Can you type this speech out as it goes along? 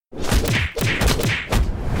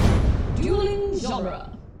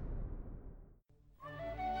genre.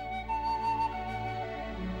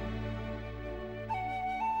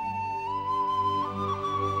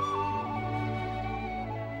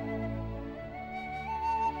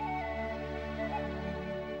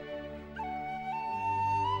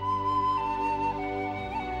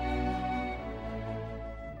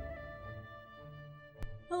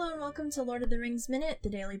 Welcome to Lord of the Rings Minute, the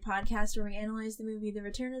daily podcast where we analyze the movie The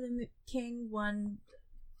Return of the King one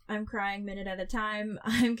I'm crying minute at a time.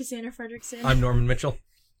 I'm Cassandra Fredrickson. I'm Norman Mitchell.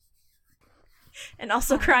 And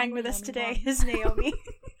also crying with us today is Naomi.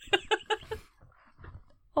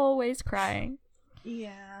 Always crying.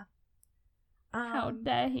 Yeah. How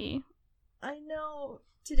dare he? I know.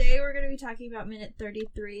 Today we're going to be talking about minute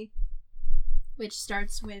 33, which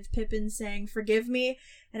starts with Pippin saying, "Forgive me,"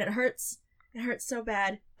 and it hurts. It hurts so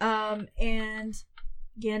bad. And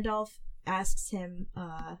Gandalf asks him,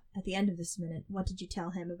 at the end of this minute, what did you tell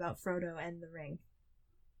him about Frodo and the ring?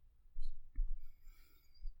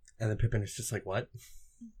 And then Pippin is just like, what?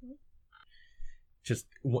 Mm-hmm. Just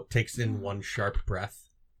takes in one sharp breath.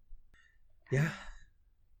 Yeah.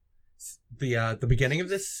 The beginning of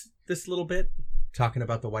this little bit, talking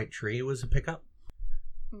about the white tree, was a pickup.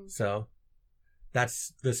 So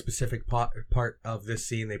that's the specific part of this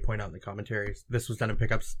scene they point out in the commentaries. This was done in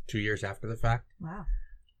pickups 2 years after the fact. Wow.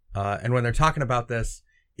 And when they're talking about this,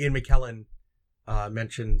 Ian McKellen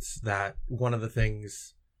mentions that one of the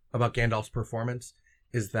things about Gandalf's performance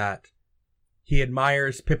is that he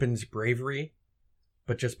admires Pippin's bravery,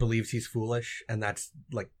 but just believes he's foolish. And that's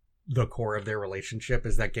like the core of their relationship,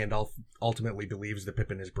 is that Gandalf ultimately believes that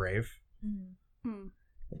Pippin is brave. Mm-hmm.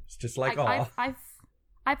 It's just like,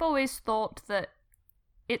 I've always thought that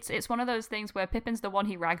it's one of those things where Pippin's the one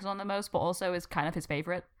he rags on the most, but also is kind of his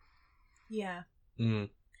favorite. Yeah.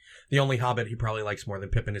 The only Hobbit he probably likes more than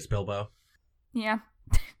Pippin is Bilbo. Yeah.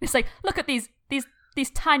 It's like, look at these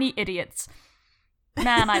tiny idiots.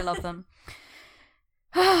 Man, I love them.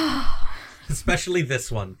 Especially this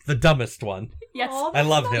one, the dumbest one. Yes. Oh, I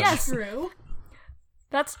love him. Yes. True.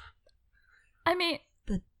 I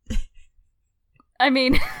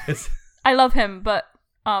mean, it's... I love him, but,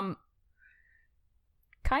 kind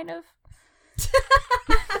of.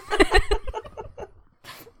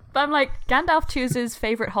 But I'm like, Gandalf chooses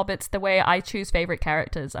favorite hobbits the way I choose favorite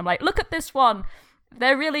characters. I'm like, look at this one.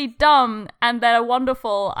 They're really dumb and they're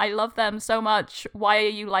wonderful. I love them so much. Why are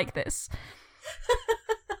you like this?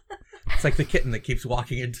 It's like the kitten that keeps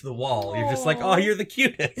walking into the wall. You're just like, oh, you're the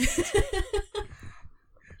cutest.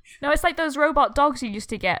 No, it's like those robot dogs you used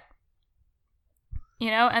to get.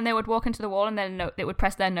 You know, and they would walk into the wall and then they would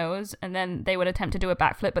press their nose and then they would attempt to do a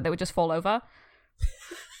backflip, but they would just fall over.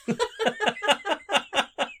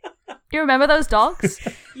 You remember those dogs?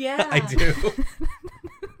 Yeah. I do.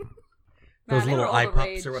 Those Man, little eye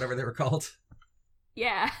pups or whatever they were called.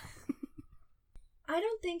 Yeah. I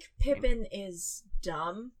don't think Pippin is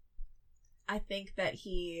dumb. I think that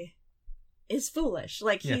he is foolish.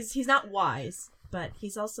 Like, he's not wise, but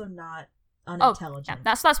he's also not unintelligent. Oh,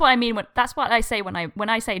 yeah. That's what I mean. That's what I say when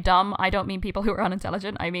I say dumb. I don't mean people who are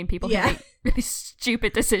unintelligent. I mean people who make really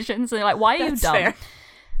stupid decisions. And they're like, why are you dumb? Fair.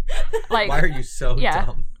 Like, why are you so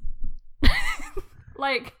dumb?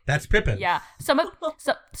 Like, that's Pippin. Yeah, some of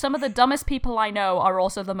the dumbest people I know are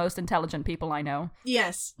also the most intelligent people I know.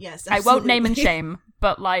 Yes, absolutely. I won't name and shame,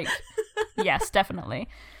 but like, yes, definitely.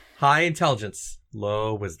 High intelligence,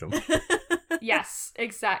 low wisdom. Yes,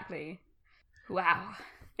 exactly. Wow,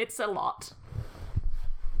 it's a lot.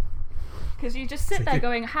 Because you just sit there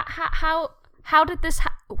going, how did this?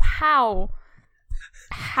 How?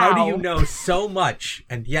 How do you know so much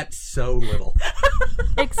and yet so little?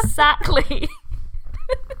 Exactly.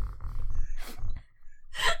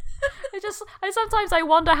 Sometimes I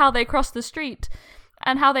wonder how they cross the street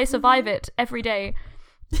and how they survive it every day.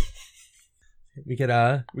 We get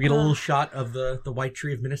a little shot of the white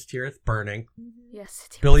tree of Minas Tirith burning. Yes.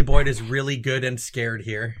 Billy Boyd is really good and scared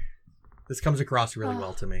here. This comes across really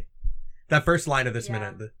well to me. That first line of this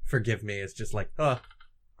minute, the "forgive me," is just like, oh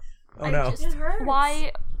no. It hurts.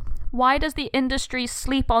 Why does the industry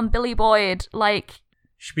sleep on Billy Boyd? Like,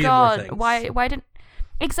 should be in more things. Why didn't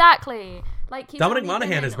exactly? Like, Dominic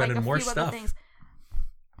Monaghan has been in more stuff.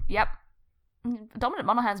 Yep, Dominic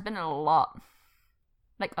Monaghan's been in a lot.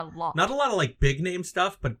 Like, a lot. Not a lot of like big name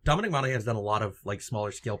stuff, but Dominic Monaghan's done a lot of like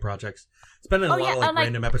smaller scale projects. It's been in a lot of like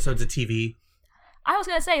random episodes of TV. I was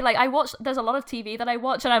gonna say, like, there's a lot of TV that I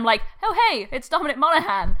watch, and I'm like, oh hey, it's Dominic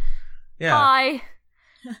Monaghan. Yeah. Bye.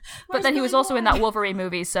 But then he was also in that Wolverine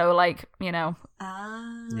movie, so like, you know.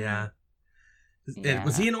 Yeah.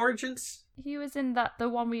 Was he in Origins? He was in the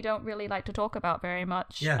one we don't really like to talk about very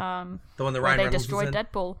much. Yeah. The one that where Ryan they Reynolds destroyed was in.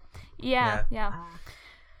 Deadpool. Yeah.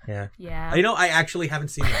 Yeah. You know, I actually haven't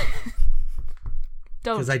seen that.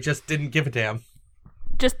 Don't. Because I just didn't give a damn.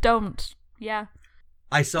 Just don't. Yeah.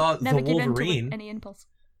 I saw Never the give in Wolverine. to any impulse.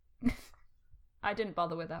 I didn't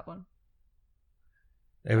bother with that one.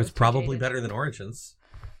 It was probably jaded. better than Origins.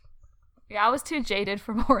 Yeah, I was too jaded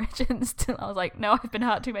from Origins till I was like, no, I've been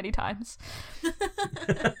hurt too many times.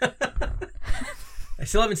 I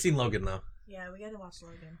still haven't seen Logan, though. Yeah, we gotta watch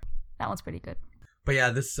Logan. That one's pretty good. But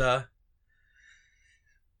yeah, this,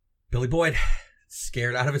 Billy Boyd,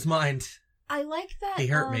 scared out of his mind. I like that. He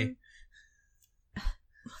hurt me.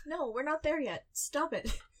 No, we're not there yet. Stop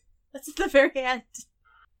it. That's at the very end.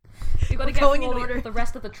 We've got to We're get going through in all order. the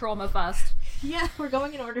rest of the trauma first. Yeah, we're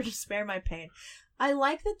going in order to spare my pain. I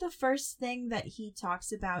like that the first thing that he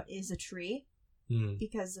talks about is a tree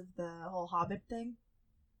because of the whole Hobbit thing.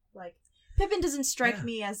 Like, Pippin doesn't strike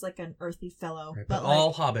me as like an earthy fellow, Right, but all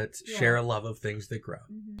like, hobbits share a love of things that grow.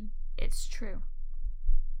 It's true.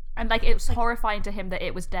 And like it was horrifying to him that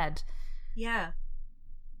it was dead. Yeah.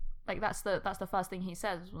 Like that's the first thing he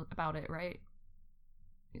says about it, right?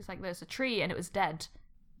 It's like there's a tree and it was dead.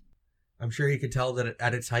 I'm sure he could tell that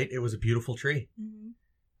at its height it was a beautiful tree. Mm-hmm.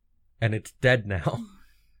 And it's dead now.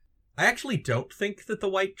 I actually don't think that the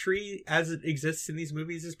white tree as it exists in these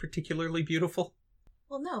movies is particularly beautiful.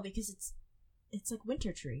 Well, no, because it's like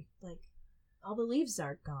winter tree. Like, all the leaves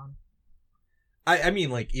are gone. I mean,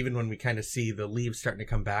 like, even when we kind of see the leaves starting to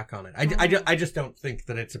come back on it. I just don't think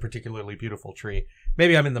that it's a particularly beautiful tree.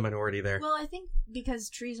 Maybe I'm in the minority there. Well, I think because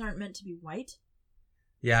trees aren't meant to be white.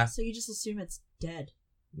 Yeah. So you just assume it's dead.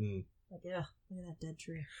 Mm. Like, yeah, look at that dead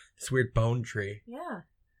tree. This weird bone tree. Yeah.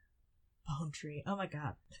 Bone tree. Oh my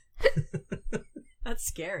god. That's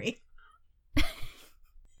scary.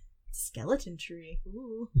 Skeleton tree.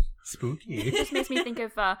 Ooh. Spooky. It just makes me think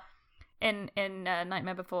of in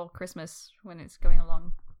Nightmare Before Christmas when it's going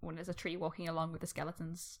along, when there's a tree walking along with the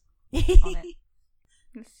skeletons on it.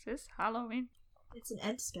 This is Halloween. It's an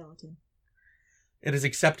end skeleton. It is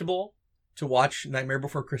acceptable to watch Nightmare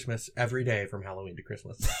Before Christmas every day from Halloween to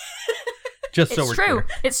Christmas. Just so It's we're true. clear.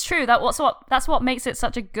 It's true. That's what makes it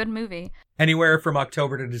such a good movie. Anywhere from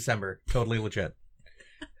October to December. Totally legit.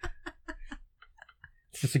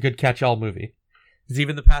 It's just a good catch-all movie. There's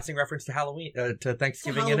even the passing reference to Halloween, to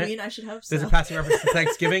Thanksgiving in Halloween, it. I should hope so. There's a passing reference to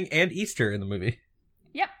Thanksgiving and Easter in the movie.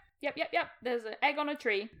 Yep. There's an egg on a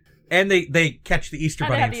tree. And they catch the Easter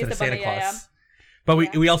And they Bunny have the instead of Easter Santa Bunny, Claus. yeah. But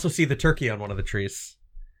we also see the turkey on one of the trees.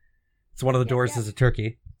 So one of the doors yeah. is a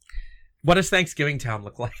turkey. What does Thanksgiving Town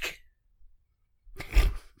look like?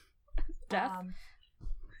 Death.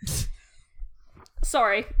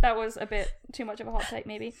 Sorry, that was a bit too much of a hot take,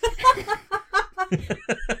 maybe.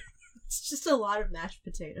 It's just a lot of mashed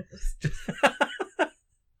potatoes.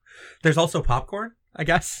 There's also popcorn, I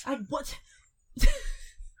guess. What?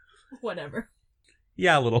 Whatever.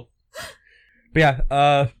 Yeah, a little. But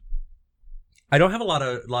yeah, I don't have a lot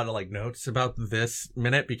of like notes about this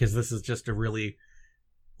minute because this is just a really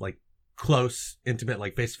like close, intimate,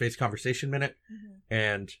 like face-to-face conversation minute,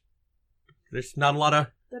 and there's not a lot of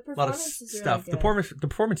stuff. Really The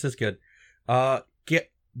performance is good.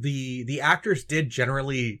 The actors did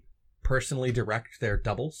generally personally direct their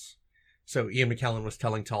doubles. So Ian McKellen was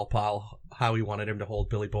telling Tall Paul how he wanted him to hold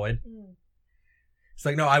Billy Boyd. It's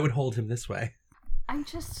like, no, I would hold him this way.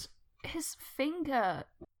 His finger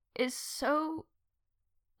is so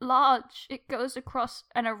large. It goes across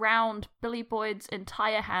and around Billy Boyd's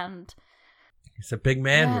entire hand. He's a big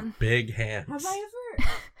man with big hands. Have I ever...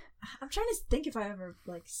 I'm trying to think if I ever,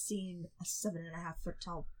 like, seen a 7.5 foot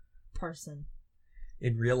tall person.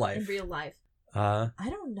 In real life. In real life. I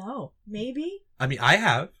don't know. Maybe? I mean, I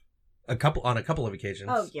have. On a couple of occasions.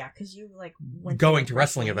 Oh, yeah, because you, like, went going to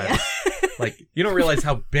wrestling events. Yeah. Like, you don't realize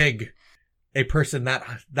how big a person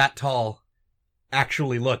that tall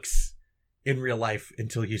actually looks in real life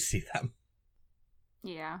until you see them.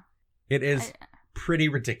 Yeah. It is pretty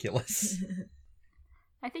ridiculous.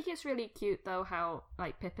 I think it's really cute, though, how,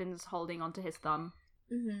 like, Pippin's holding onto his thumb.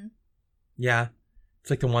 Mm-hmm. Yeah. It's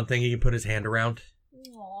like the one thing he can put his hand around.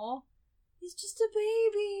 Aw. He's just a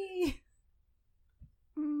baby.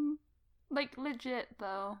 Like, legit,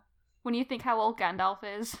 though. When you think how old Gandalf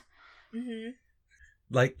is. Mm-hmm.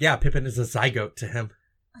 Like, yeah, Pippin is a zygote to him.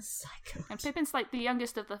 A zygote. And Pippin's, like, the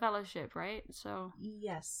youngest of the Fellowship, right? So...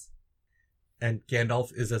 Yes. And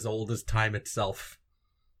Gandalf is as old as time itself.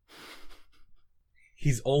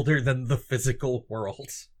 He's older than the physical world.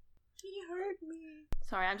 He heard me.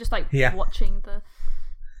 Sorry, I'm just, like, Yeah. watching the...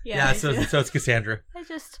 Yeah, so it's Cassandra. I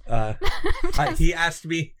just... He asked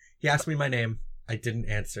me my name. I didn't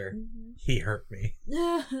answer. Mhm. He hurt me.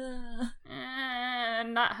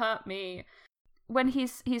 And that hurt me. When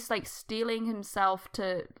he's like steeling himself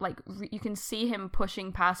to like you can see him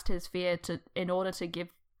pushing past his fear in order to give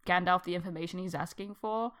Gandalf the information he's asking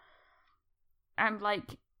for. I'm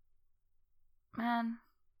like, man,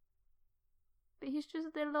 but he's just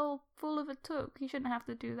a little fool of a took. He shouldn't have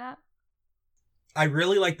to do that. I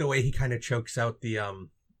really like the way he kind of chokes out the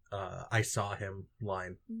I saw him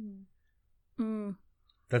line.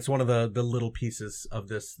 That's one of the little pieces of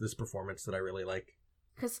this performance that I really like.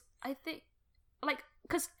 Because I think, like,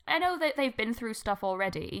 because I know that they've been through stuff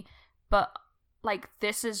already, but like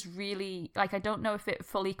this is really like I don't know if he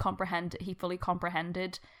fully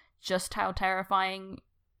comprehended just how terrifying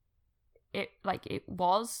it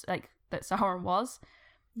was, like that Sauron was,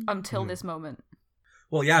 until this moment.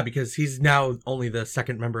 Well, yeah, because he's now only the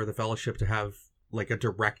second member of the Fellowship to have like a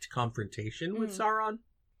direct confrontation with Sauron.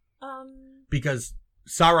 Because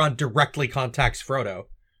Sauron directly contacts Frodo.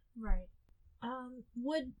 Right.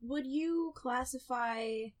 Would you classify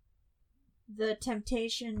the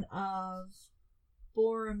temptation of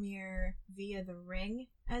Boromir via the ring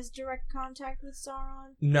as direct contact with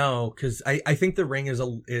Sauron? No, because I think the ring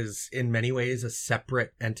is in many ways a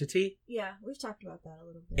separate entity. Yeah, we've talked about that a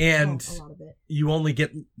little bit. And a lot of it. You only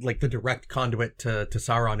get like the direct conduit to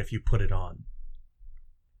Sauron if you put it on.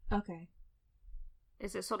 Okay.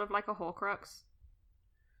 Is it sort of like a Horcrux?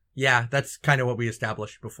 Yeah, that's kind of what we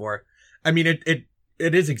established before. I mean, it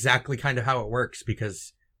is exactly kind of how it works,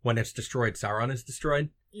 because when it's destroyed, Sauron is destroyed.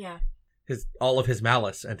 Yeah. All of his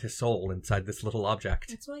malice and his soul inside this little object.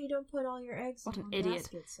 That's why you don't put all your eggs What in an one idiot.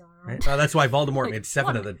 basket, Sauron. Right? That's why Voldemort Like, made 7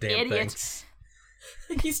 what of the an damn idiot. things.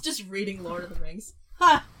 He's just reading Lord of the Rings.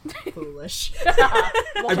 Ha! Foolish. What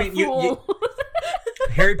I mean, a fool.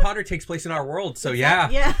 Harry Potter takes place in our world, so yeah.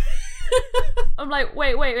 Yeah. I'm like,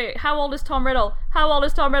 wait. How old is Tom Riddle?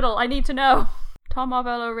 I need to know. Tom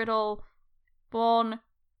Marvolo Riddle, born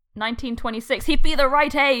 1926. He'd be the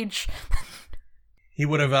right age. He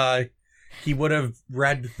would have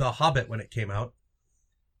read The Hobbit when it came out.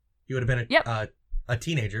 He would have been a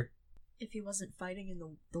teenager. If he wasn't fighting in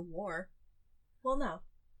the war. Well, no.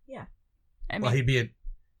 Yeah. I mean, Well,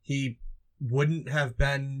 he wouldn't have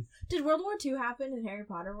been. Did World War II happen in Harry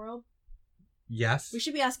Potter world? Yes. We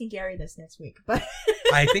should be asking Gary this next week, but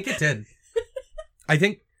I think it did. I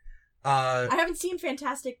think. I haven't seen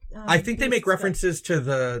Fantastic. I think they make Beasts, but- references to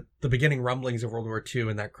the beginning rumblings of World War II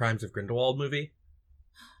in that Crimes of Grindelwald movie.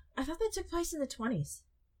 I thought that took place in the 20s.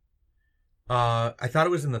 I thought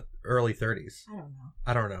it was in the early 30s. I don't know.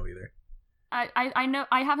 I don't know either. I know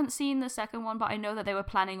I haven't seen the second one, but I know that they were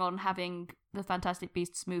planning on having the Fantastic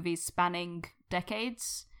Beasts movies spanning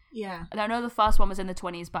decades. Yeah. And I know the first one was in the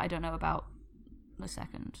 20s, but I don't know about the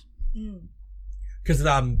second. Because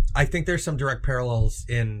I think there's some direct parallels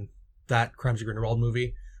in that Crimes of Grindelwald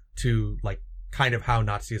movie to like kind of how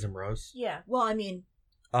Nazism rose. Yeah. Well, I mean,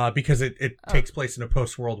 because it takes place in a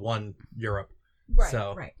post-World I Europe. right.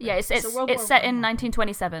 So- right. Yeah, it's So World it's War set I in happened.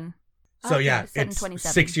 1927. So Okay, yeah, set in it's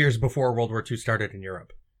 27. 6 years before World War II started in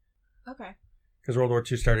Europe. Okay. Because World War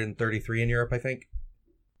II started in 33 in Europe, I think.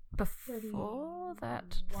 Before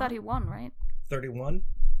that, 31? 31, right? 31?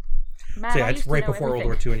 Man, So yeah, I it's used to right know before everything.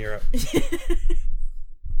 World War II in Europe.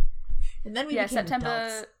 And then we Yeah, became September.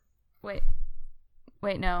 adults.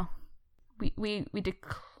 Wait, no. We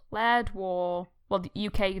declared war. Well, the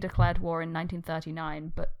UK declared war in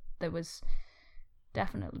 1939, but there was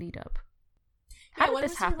definite lead up. How Yeah, when did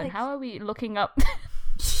this was your, happen? like- How are we looking up?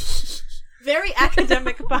 Very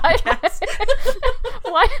academic podcast.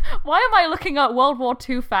 why am I looking up World War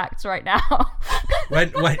II facts right now?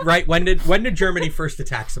 When did Germany first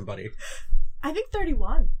attack somebody? I think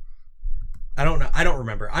 31. I don't know. I don't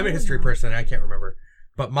remember. I'm a don't history know. person and I can't remember.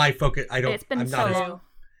 But my focus, It's been I'm so not long.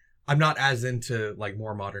 I'm not as into like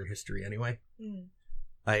more modern history anyway.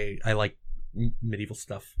 I like medieval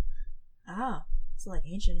stuff. Ah, so like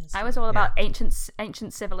ancient history. I was all about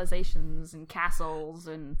ancient civilizations and castles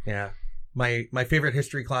and Yeah. My favorite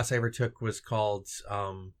history class I ever took was called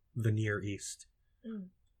the Near East.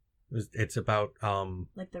 It's about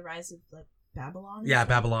like the rise of like Babylon. and yeah, stuff?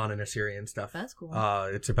 Babylon and Assyrian stuff. That's cool.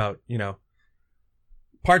 It's about,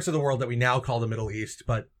 parts of the world that we now call the Middle East,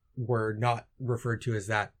 but were not referred to as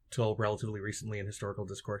that till relatively recently in historical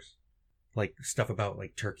discourse. Like stuff about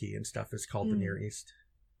like Turkey and stuff is called the Near East.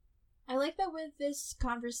 I like that with this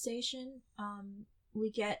conversation,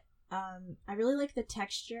 we get, I really like the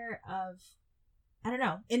texture of, I don't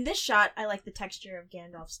know, in this shot, I like the texture of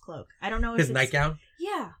Gandalf's cloak. I don't know if His nightgown?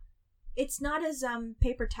 Yeah. It's not as,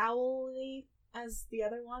 paper towel-y as the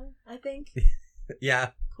other one, I think. Yeah.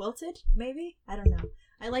 Quilted, maybe? I don't know.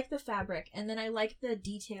 I like the fabric, and then I like the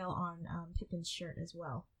detail on Pippin's shirt as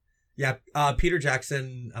well. Yeah, Peter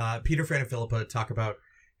Jackson, Peter Franophilippa talk about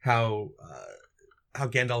how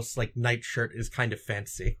Gandalf's like night shirt is kind of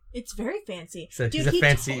fancy. It's very fancy. So Dude, he's a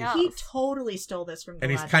fancy, he totally stole this from Galadriel.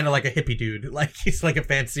 and he's kind of like a hippie dude. Like he's like a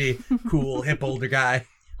fancy, cool, hip older guy.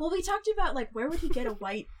 Well, we talked about like where would he get a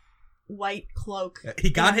white cloak? He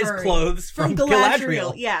got his clothes from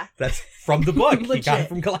Galadriel. Yeah, that's from the book. He got Legit. it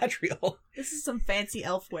from Galadriel. This is some fancy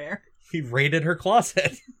elf wear. He raided her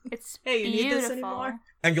closet, It's Hey, you beautiful. need this anymore?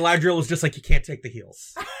 and Galadriel was just like, "You can't take the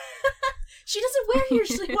heels." She doesn't wear heels.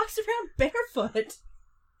 She walks around barefoot.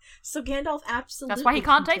 So Gandalf absolutely. That's why he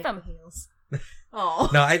can't take the them. heels. Oh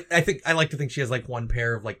No, I think I like to think she has like one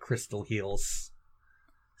pair of like crystal heels.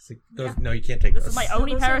 It's like, those, Yeah. No, you can't take This those. is my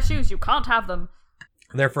only those pair are- of shoes. You can't have them.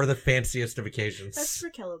 They're for the fanciest of occasions. that's for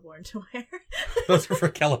Celeborn to wear. Those are for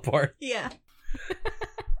Celeborn. Yeah.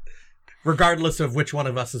 Regardless of which one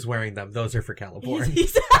of us is wearing them, those are for Celeborn.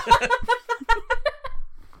 He's-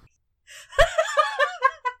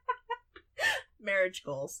 Marriage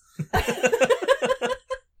goals.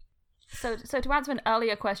 So to answer an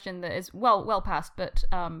earlier question that is well past, but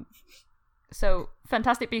so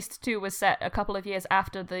Fantastic Beasts 2 was set a couple of years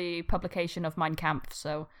after the publication of Mein Kampf.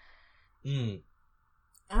 So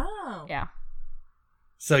Oh. yeah,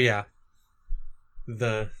 So yeah,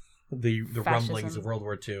 the rumblings Fascism. of World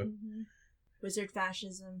War II, Mhm. Wizard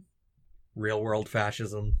fascism. real world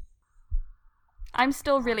fascism. I'm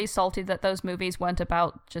still really salty that those movies weren't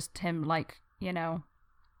about just him Having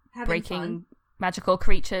breaking fun. magical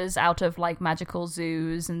creatures out of like magical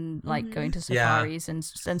zoos and like Mhm. going to Yeah. safaris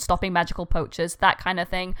and stopping magical poachers, that kind of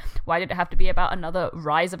thing. Why did it have to be about another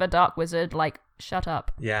Rise of a Dark Wizard? Like, shut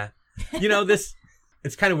up. Yeah, this.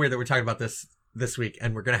 It's kind of weird that we're talking about this week,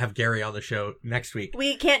 and we're gonna have Gary on the show next week.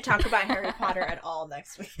 We can't talk about Harry Potter at all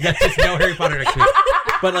next week. Yes, there's no Harry Potter next week.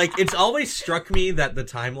 But like, it's always struck me that the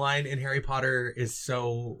timeline in Harry Potter is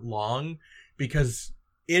so long because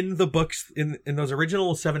in the books, in those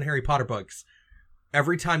original 7 Harry Potter books,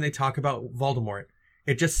 every time they talk about Voldemort,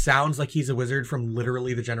 it just sounds like he's a wizard from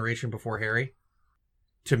literally the generation before Harry.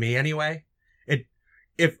 To me, anyway.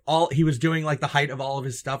 He was doing like the height of all of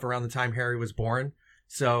his stuff around the time Harry was born.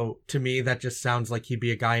 So to me, that just sounds like he'd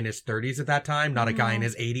be a guy in his 30s at that time, not a guy in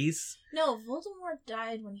his 80s. No, Voldemort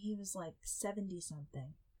died when he was like 70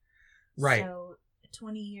 something. Right. So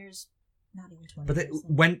 20 years, not even 20. But years.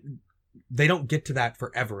 when they don't get to that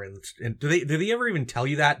forever, and do they ever even tell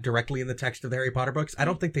you that directly in the text of the Harry Potter books? I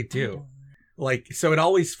don't think they I do. don't know. Like, so it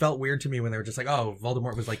always felt weird to me when they were just like, "Oh,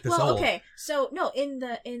 Voldemort was like this Well, old." okay. So no,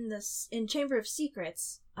 in Chamber of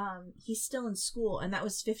Secrets, he's still in school, and that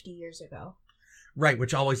was 50 years ago. Right,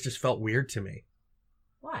 which always just felt weird to me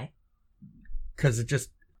Why? because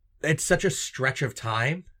it's such a stretch of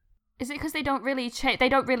time. Is it because they don't really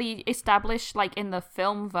establish like in the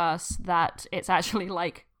film verse that it's actually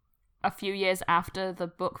like a few years after the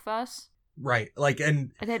book verse? Right, like,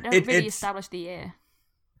 and They don't really it's- establish the year.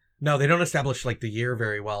 no, they don't establish like the year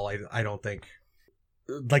very well. I don't think.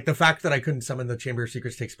 Like the fact that I couldn't summon the Chamber of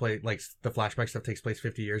Secrets takes place, like the flashback stuff takes place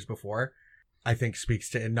 50 years before, I think speaks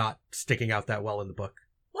to it not sticking out that well in the book.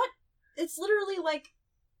 What? It's literally like,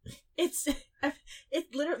 they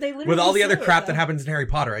literally With all the other say it, crap though. that happens in Harry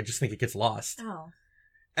Potter, I just think it gets lost. Oh.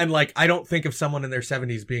 And like, I don't think of someone in their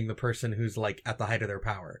 70s being the person who's like at the height of their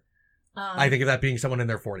power. I think of that being someone in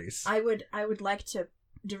their 40s. I would like to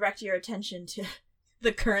direct your attention to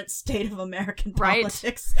the current state of American Right.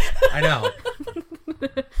 politics. I know.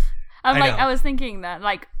 I'm I like, know. I was thinking that,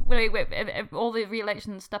 like, wait, all the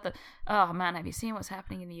re-election stuff that, oh man, have you seen what's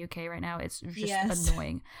happening in the UK right now? It's just Yes.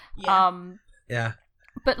 annoying. Yeah. Yeah.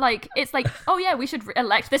 But like, it's like, oh yeah, we should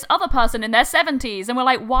elect this other person in their 70s. And we're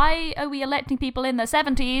like, why are we electing people in their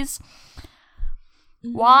 70s?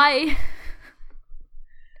 Why?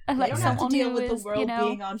 You Elect don't have to someone deal who with is, the world you know,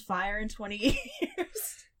 being on fire in 20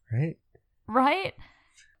 years. Right? right?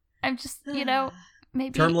 I'm just, you know,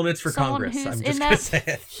 maybe Term limits for someone Congress. who's I'm in just their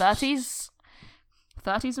going to say it.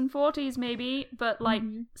 30s and 40s maybe, but like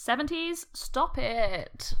 70s, stop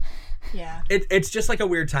it. Yeah. It's just like a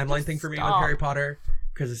weird timeline Just thing for me with stop. Harry Potter.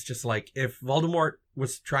 Because it's just like, if Voldemort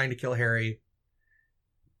was trying to kill Harry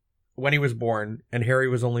when he was born, and Harry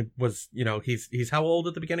was he's how old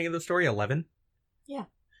at the beginning of the story? 11? Yeah.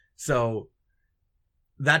 So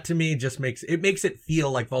that to me just makes it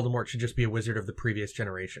feel like Voldemort should just be a wizard of the previous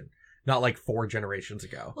generation, not like 4 generations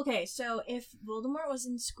ago. Okay, so if Voldemort was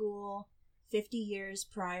in school 50 years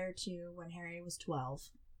prior to when Harry was 12,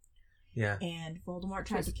 Yeah. and Voldemort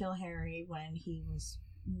tried to kill Harry when he was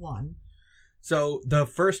 1. So the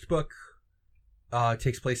first book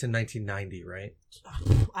takes place in 1990, right?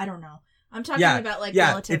 I don't know. I'm talking about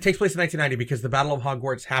relative. It takes place in 1990 because the Battle of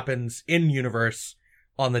Hogwarts happens in universe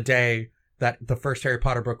on the day that the first Harry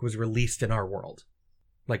Potter book was released in our world.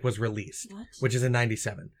 Was released. What? Which is in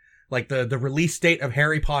 97. The release date of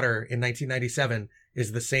Harry Potter in 1997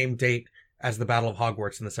 is the same date as the Battle of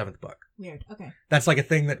Hogwarts in the 7th book. Weird. Okay. That's a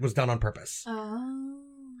thing that was done on purpose. Oh.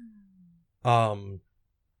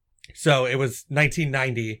 So it was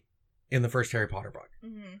 1990 in the first Harry Potter book.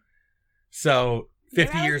 Mm-hmm. So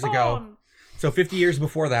 50 years ago. Born. So 50 years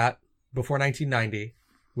before that, before 1990,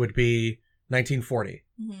 would be 1940.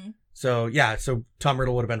 Mm-hmm. So, yeah, so Tom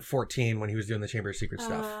Riddle would have been 14 when he was doing the Chamber of Secrets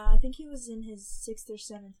stuff. I think he was in his 6th or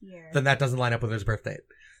 7th year. Then that doesn't line up with his birth date.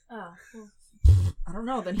 Oh, well, I don't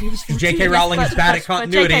know. Then he was 14. J.K. Rowling is bad at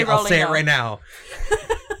continuity. J.K. I'll say it Rowling, right now.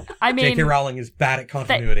 I mean, J.K. Rowling is bad at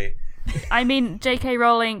continuity. J.K.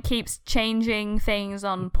 Rowling keeps changing things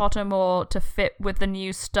on Pottermore to fit with the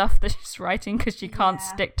new stuff that she's writing because she can't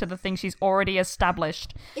stick to the things she's already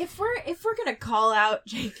established. If we're gonna call out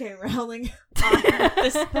J.K. Rowling on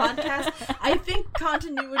this podcast, I think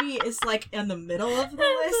continuity is in the middle of the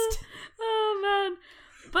list. Oh man!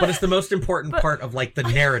 But it's the most important part of the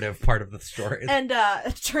narrative part of the story. And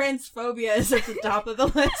transphobia is at the top of the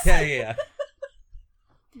list. Yeah.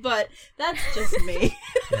 But that's just me.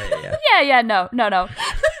 Yeah, no.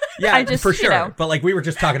 Yeah, I just, for sure. You know, but we were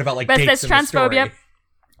just talking about but dates there's in the story. transphobia.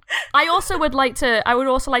 I would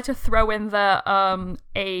also like to throw in the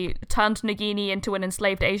a turned Nagini into an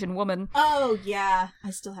enslaved Asian woman. Oh yeah,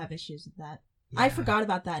 I still have issues with that. Yeah. I forgot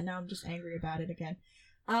about that. Now I'm just angry about it again.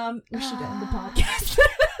 We should end the podcast.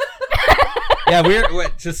 Yeah, we're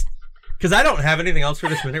just because I don't have anything else for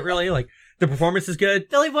this minute. Really, the performance is good.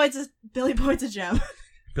 Billy Boyd's a gem.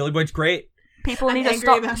 Billy Boyd's great. People I'm need to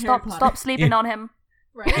angry about Harry Potter. stop sleeping on him.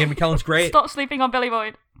 Right. Ian McKellen's great. Stop sleeping on Billy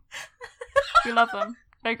Boyd. We love them.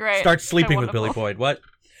 They're great. Start sleeping They're with Billy wonderful. Boyd. What?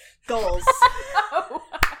 Goals.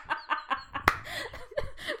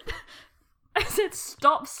 I said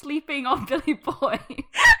stop sleeping on Billy Boyd.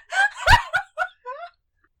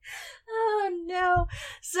 Oh no.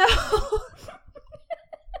 So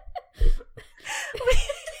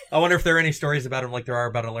I wonder if there are any stories about him like there are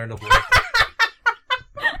about Orlando Bloom.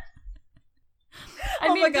 I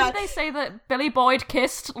mean, my God. didn't they say that Billy Boyd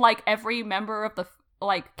kissed every member of the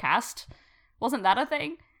cast? Wasn't that a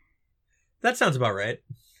thing? That sounds about right.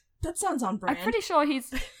 that sounds on brand. I'm pretty sure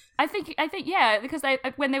he's. I think yeah, because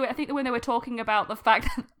when they were talking about the fact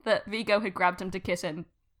that Vigo had grabbed him to kiss him,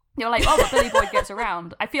 they were like, "Oh, but Billy Boyd gets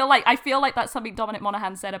around." I feel like that's something Dominic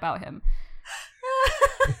Monaghan said about him.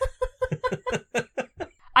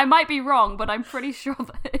 I might be wrong, but I'm pretty sure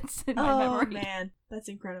that it's in my memory. Oh man, that's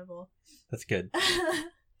incredible. That's good.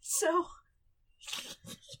 So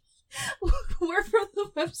we're from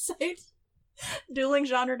the website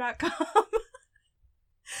duelinggenre.com.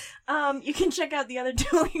 You can check out the other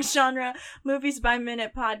Dueling Genre Movies by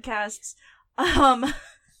Minute podcasts, all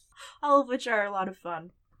of which are a lot of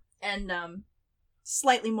fun and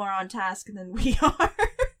slightly more on task than we are.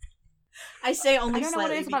 I say only I don't know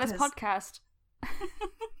slightly what it is about this podcast.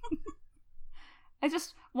 I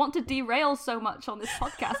just want to derail so much on this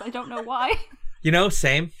podcast. I don't know why.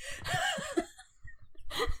 Same.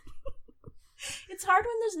 It's hard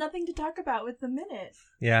when there's nothing to talk about with the minute.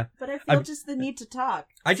 Yeah. But I feel just the need to talk.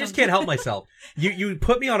 I just can't help myself. You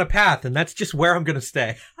put me on a path, and that's just where I'm going to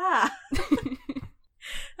stay.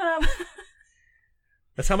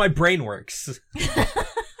 That's how my brain works.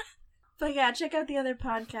 But yeah, check out the other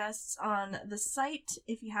podcasts on the site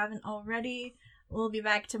if you haven't already. We'll be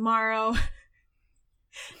back tomorrow.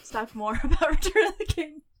 Talk more about Return of the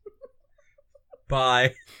King.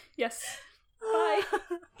 Bye. Yes. Bye.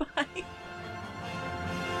 Bye.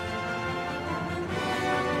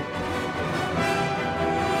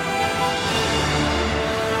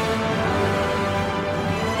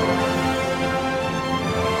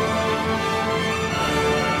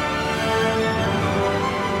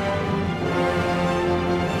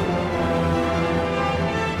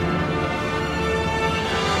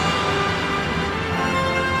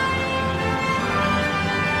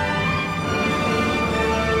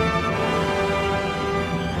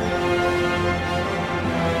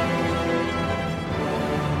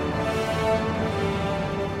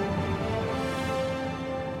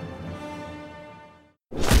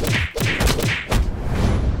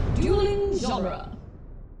 Dueling Genre.